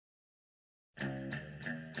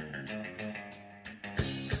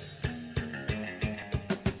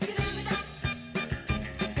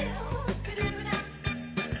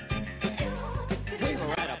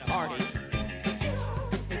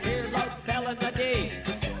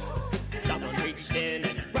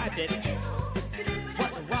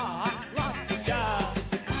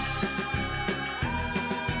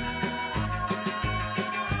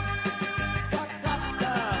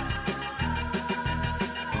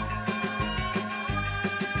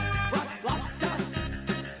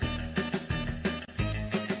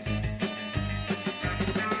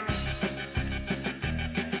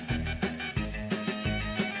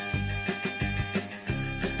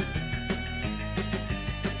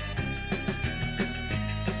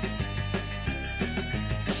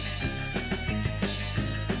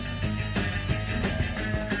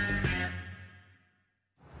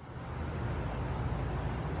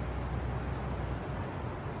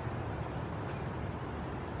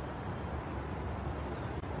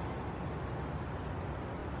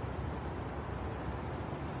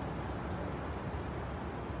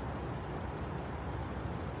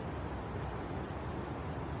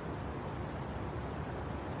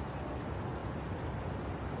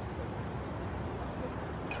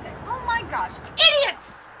gosh, idiots!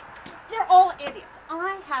 They're all idiots.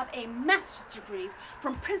 I have a master's degree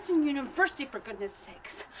from Princeton University, for goodness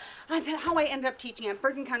sakes. How I ended up teaching at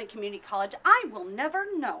Bergen County Community College, I will never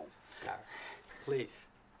know. Sarah, please,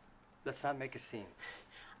 let's not make a scene.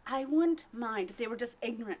 I wouldn't mind if they were just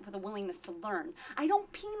ignorant with a willingness to learn. I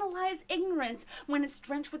don't penalize ignorance when it's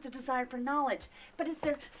drenched with the desire for knowledge, but it's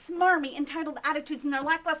their smarmy, entitled attitudes and their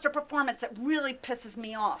lackluster performance that really pisses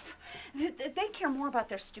me off. They care more about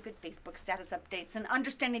their stupid Facebook status updates than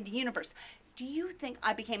understanding the universe. Do you think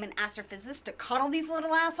I became an astrophysicist to cuddle these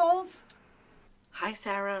little assholes? Hi,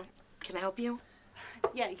 Sarah. Can I help you?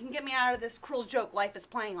 Yeah, you can get me out of this cruel joke life is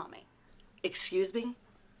playing on me. Excuse me?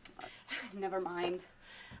 Never mind.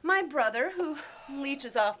 My brother, who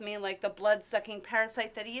leeches off me like the blood-sucking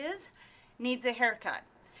parasite that he is, needs a haircut.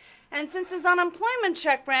 And since his unemployment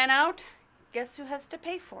check ran out, guess who has to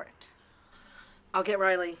pay for it? I'll get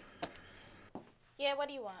Riley. Yeah, what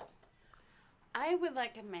do you want? I would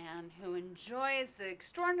like a man who enjoys the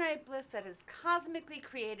extraordinary bliss that is cosmically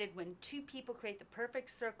created when two people create the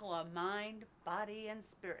perfect circle of mind, body, and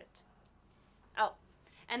spirit. Oh,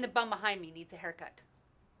 and the bum behind me needs a haircut.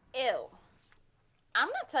 Ew. I'm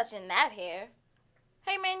not touching that hair.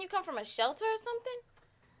 Hey, man, you come from a shelter or something?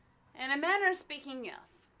 In a manner of speaking,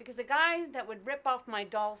 yes. Because a guy that would rip off my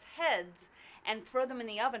doll's heads and throw them in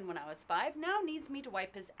the oven when I was 5 now needs me to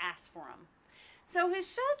wipe his ass for him. So his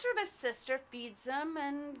shelter of a sister feeds him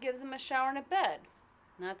and gives him a shower and a bed.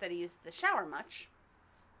 Not that he uses the shower much.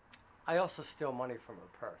 I also steal money from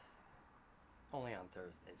her purse. Only on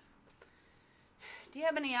Thursdays. Do you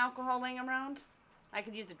have any alcohol laying around? I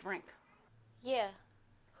could use a drink. Yeah,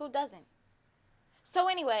 who doesn't? So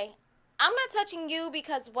anyway, I'm not touching you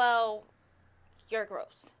because, well, you're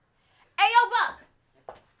gross. Hey,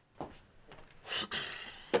 yo,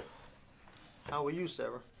 Buck! How are you,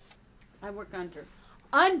 Sarah? I work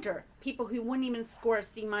under people who wouldn't even score a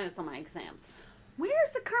C- on my exams.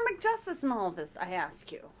 Where's the karmic justice in all of this, I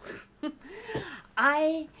ask you?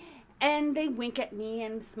 And they wink at me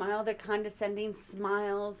and smile their condescending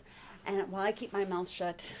smiles, and while I keep my mouth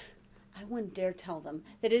shut, I wouldn't dare tell them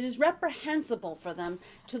that it is reprehensible for them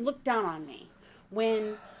to look down on me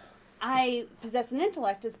when I possess an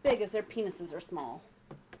intellect as big as their penises are small.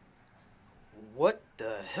 What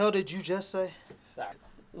the hell did you just say? Sorry.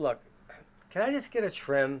 Look, can I just get a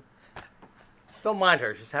trim? Don't mind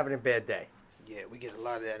her, she's having a bad day. Yeah, we get a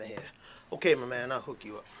lot of that in here. Okay, my man, I'll hook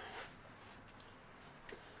you up.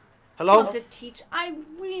 Hello? I love to teach. I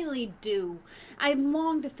really do. I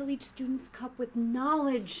long to fill each student's cup with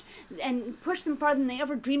knowledge and push them farther than they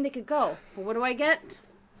ever dreamed they could go. But what do I get?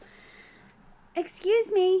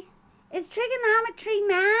 Excuse me, is trigonometry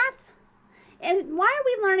math? Why are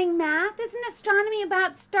we learning math? Isn't astronomy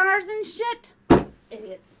about stars and shit?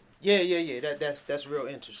 Idiots. Yeah. That's real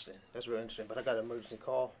interesting. That's real interesting. But I got an emergency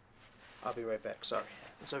call. I'll be right back. Sorry.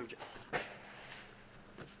 It's urgent.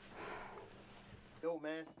 Yo,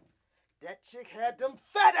 man. That chick had them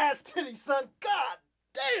fat ass titties, son. God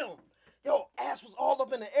damn. Yo, ass was all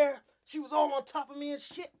up in the air. She was all on top of me and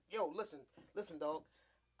shit. Yo, listen, dog.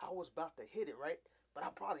 I was about to hit it, right? But I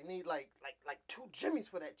probably need like 2 jimmies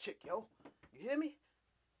for that chick, yo. You hear me?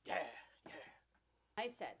 Yeah. I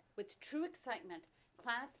said, with true excitement,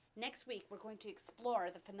 class, next week we're going to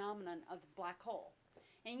explore the phenomenon of the black hole.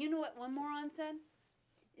 And you know what one moron said?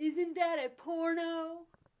 Isn't that a porno?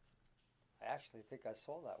 I actually think I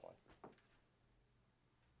saw that one.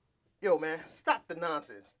 Yo, man, stop the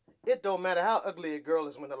nonsense. It don't matter how ugly a girl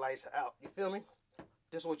is when the lights are out. You feel me?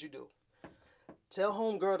 This is what you do. Tell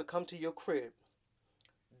homegirl to come to your crib.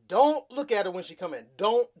 Don't look at her when she come in.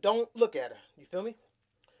 Don't look at her. You feel me?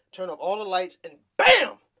 Turn off all the lights and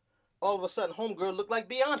BAM! All of a sudden, homegirl look like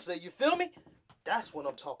Beyonce. You feel me? That's what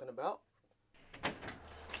I'm talking about.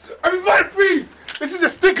 Everybody freeze! This is a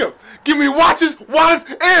sticker. Give me watches, wallets,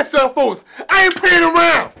 and cell phones. I ain't playing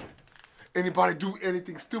around. Anybody do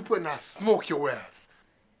anything stupid and I smoke your ass.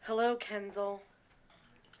 Hello, Kenzel.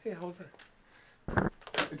 Hey, how's that?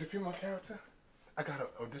 Did you feel my character? I got an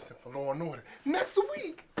audition for Law and Order next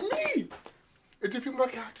week. Me! Did you feel my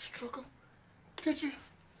character struggle? Did you?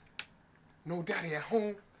 No daddy at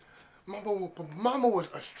home. Mama was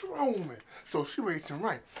a strong woman, so she raised him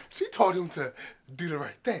right. She taught him to do the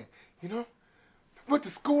right thing, you know? Went to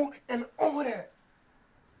school and all that.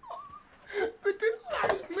 But then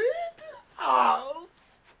life, man. Oh.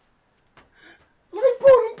 Life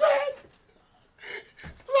brought him back.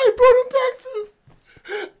 Life brought him back to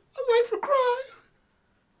a life of crime.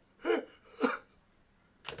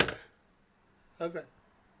 How's that?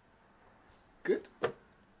 Good?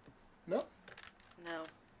 No? No.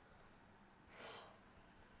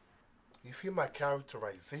 You feel my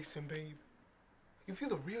characterization, babe? You feel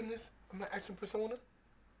the realness of my action persona?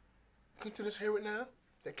 Can't you just hear it now?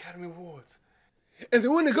 The Academy Awards. And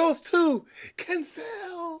the winner goes to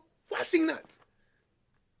Denzel Washington.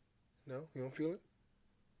 No, you don't feel it?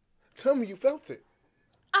 Tell me you felt it.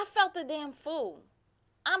 I felt the damn fool.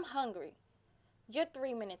 I'm hungry. You're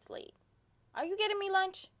 3 minutes late. Are you getting me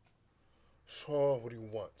lunch? Sure, what do you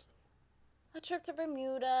want? A trip to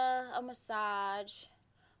Bermuda, a massage,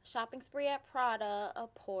 a shopping spree at Prada, a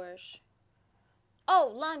Porsche.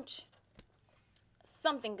 Oh, lunch.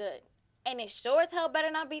 Something good. And it sure as hell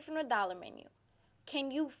better not be from the dollar menu.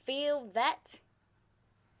 Can you feel that?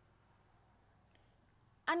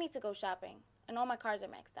 I need to go shopping, and all my cars are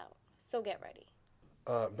maxed out. So get ready.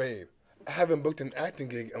 Babe, I haven't booked an acting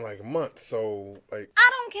gig in like a month, so like... I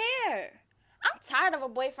don't care. I'm tired of a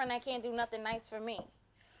boyfriend that can't do nothing nice for me.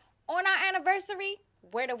 On our anniversary,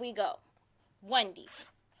 where do we go? Wendy's.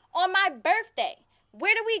 On my birthday,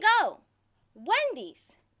 where do we go? Wendy's.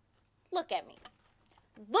 Look at me.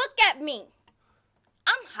 Look at me.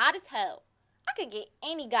 I'm hot as hell. I could get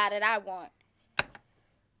any guy that I want.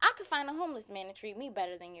 I could find a homeless man to treat me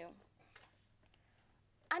better than you.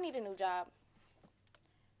 I need a new job.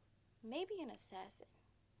 Maybe an assassin.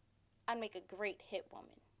 I'd make a great hit woman.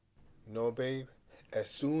 You know, babe, as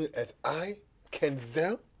soon as I,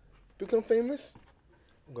 Denzel, become famous,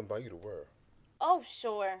 I'm gonna buy you the world. Oh,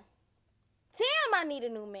 sure. Damn, I need a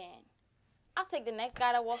new man. I'll take the next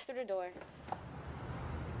guy that walks through the door.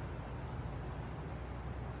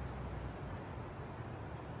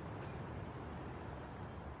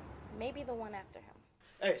 Maybe the one after him.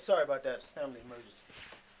 Hey, sorry about that. It's a family emergency.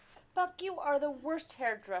 Buck, you are the worst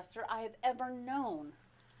hairdresser I have ever known.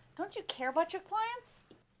 Don't you care about your clients?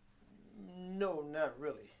 No, not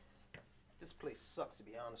really. This place sucks, to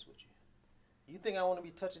be honest with you. You think I want to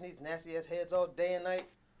be touching these nasty-ass heads all day and night?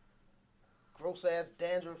 Gross-ass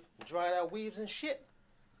dandruff, dried-out weaves and shit?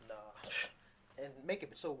 Nah. And make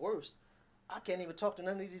it so worse, I can't even talk to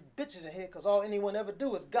none of these bitches in here because all anyone ever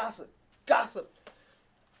do is gossip. Gossip.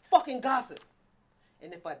 Fucking gossip.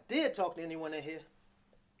 And if I did talk to anyone in here,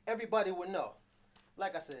 everybody would know.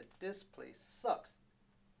 Like I said, this place sucks.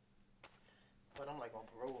 But I'm like on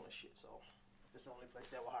parole and shit, so this is the only place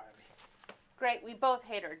that will hire me. Great, we both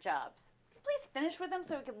hate our jobs. Can you please finish with them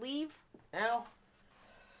so we can leave? Now?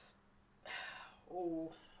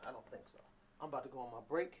 Oh, I don't think so. I'm about to go on my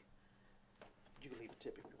break. You can leave a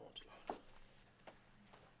tip if you want to.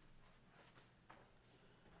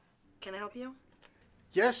 Can I help you?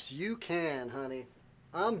 Yes, you can, honey.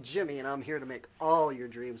 I'm Jimmy, and I'm here to make all your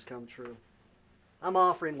dreams come true. I'm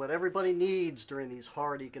offering what everybody needs during these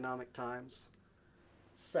hard economic times.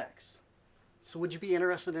 Sex. So would you be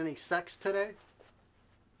interested in any sex today?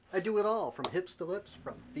 I do it all, from hips to lips,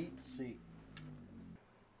 from feet to seat.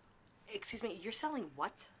 Excuse me, you're selling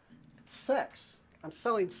what? Sex. I'm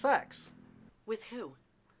selling sex. With who?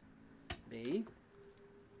 Me?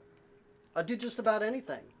 I'll do just about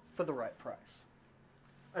anything for the right price.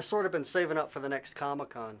 I've sort of been saving up for the next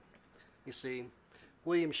Comic-Con. You see,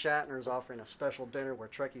 William Shatner is offering a special dinner where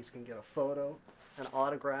Trekkies can get a photo, an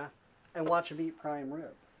autograph, and watch him eat prime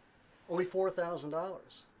rib. Only $4,000.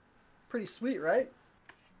 Pretty sweet, right?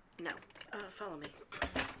 No. Follow me.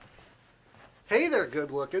 Hey there,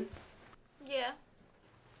 good looking. Yeah.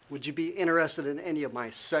 Would you be interested in any of my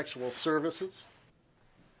sexual services?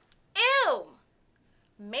 Ew.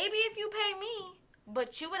 Maybe if you pay me,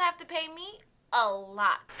 but you would have to pay me a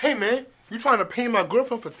lot. Hey, man, you trying to pay my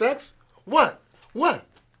girlfriend for sex? What? What?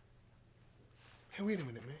 Hey, wait a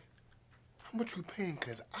minute, man. How much you paying?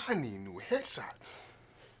 Because I need new headshots.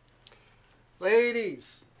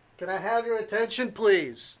 Ladies, can I have your attention,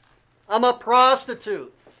 please? I'm a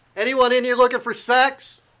prostitute. Anyone in here looking for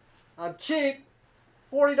sex? I'm cheap,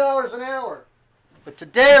 $40 an hour. But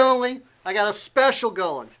today only, I got a special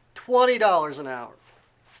going, $20 an hour.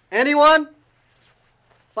 Anyone?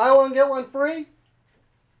 Buy one, get one free?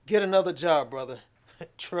 Get another job, brother.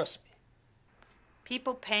 Trust me.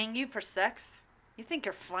 People paying you for sex? You think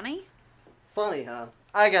you're funny? Funny, huh?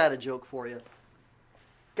 I got a joke for you.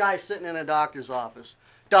 Guy sitting in a doctor's office.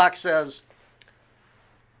 Doc says,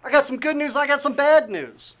 I got some good news, I got some bad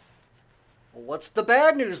news. Well, what's the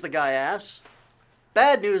bad news, the guy asks.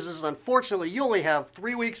 Bad news is, unfortunately, you only have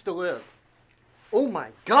 3 weeks to live. Oh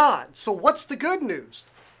my God, so what's the good news?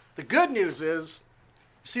 The good news is,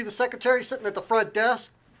 you see the secretary sitting at the front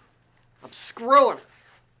desk? I'm screwing her.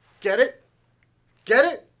 Get it? Get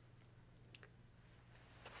it?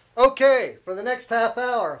 Okay, for the next half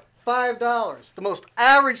hour, $5. The most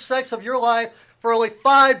average sex of your life for only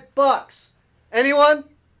 $5. Anyone?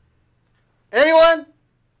 Anyone?